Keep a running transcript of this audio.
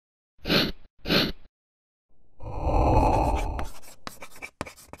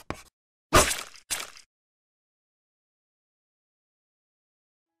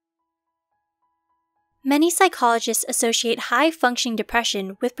Many psychologists associate high-functioning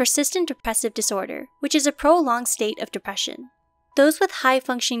depression with persistent depressive disorder, which is a prolonged state of depression. Those with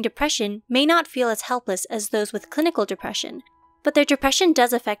high-functioning depression may not feel as helpless as those with clinical depression, but their depression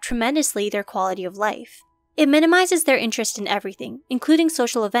does affect tremendously their quality of life. It minimizes their interest in everything, including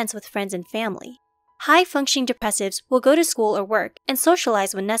social events with friends and family. High-functioning depressives will go to school or work and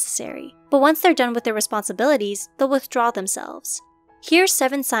socialize when necessary, but once they're done with their responsibilities, they'll withdraw themselves. Here's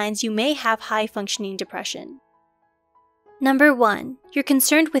 7 signs you may have high-functioning depression. Number 1. You're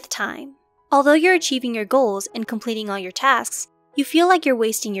concerned with time. Although you're achieving your goals and completing all your tasks, you feel like you're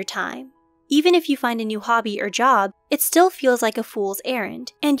wasting your time. Even if you find a new hobby or job, it still feels like a fool's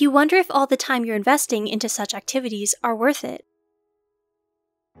errand, and you wonder if all the time you're investing into such activities are worth it.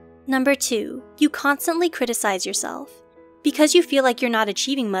 Number 2. You constantly criticize yourself. Because you feel like you're not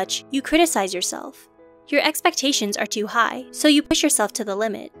achieving much, you criticize yourself. Your expectations are too high, so you push yourself to the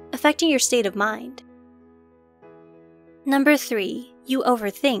limit, affecting your state of mind. Number 3. You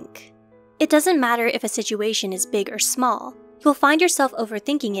overthink. It doesn't matter if a situation is big or small. You'll find yourself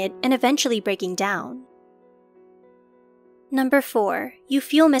overthinking it and eventually breaking down. Number 4. You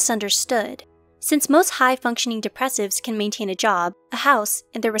feel misunderstood. Since most high-functioning depressives can maintain a job, a house,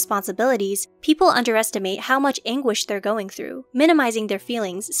 and their responsibilities, people underestimate how much anguish they're going through, minimizing their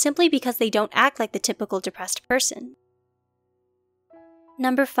feelings simply because they don't act like the typical depressed person.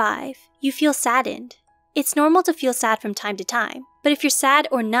 Number 5. You feel saddened. It's normal to feel sad from time to time, but if you're sad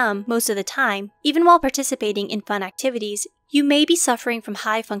or numb most of the time, even while participating in fun activities, you may be suffering from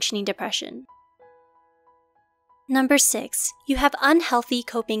high-functioning depression. Number 6. You have unhealthy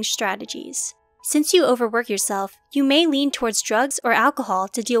coping strategies. Since you overwork yourself, you may lean towards drugs or alcohol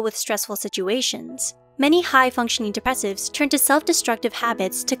to deal with stressful situations. Many high-functioning depressives turn to self-destructive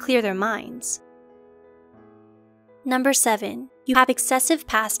habits to clear their minds. Number 7. You have excessive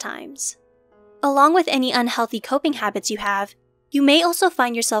pastimes. Along with any unhealthy coping habits you have, you may also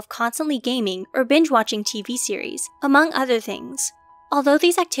find yourself constantly gaming or binge-watching TV series, among other things. Although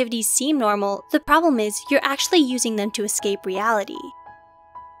these activities seem normal, the problem is you're actually using them to escape reality.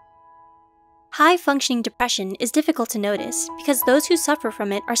 High-functioning depression is difficult to notice because those who suffer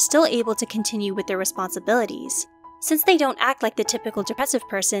from it are still able to continue with their responsibilities. Since they don't act like the typical depressive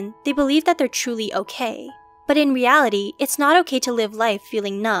person, they believe that they're truly okay. But in reality, it's not okay to live life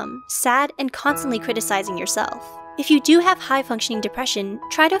feeling numb, sad, and constantly criticizing yourself. If you do have high-functioning depression,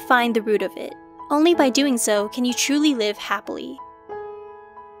 try to find the root of it. Only by doing so can you truly live happily.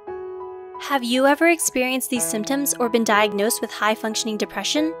 Have you ever experienced these symptoms or been diagnosed with high-functioning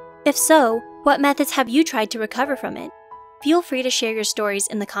depression? If so, what methods have you tried to recover from it? Feel free to share your stories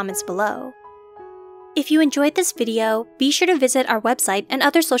in the comments below. If you enjoyed this video, be sure to visit our website and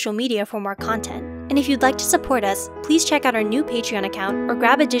other social media for more content. And if you'd like to support us, please check out our new Patreon account or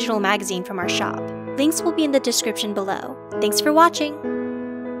grab a digital magazine from our shop. Links will be in the description below. Thanks for watching!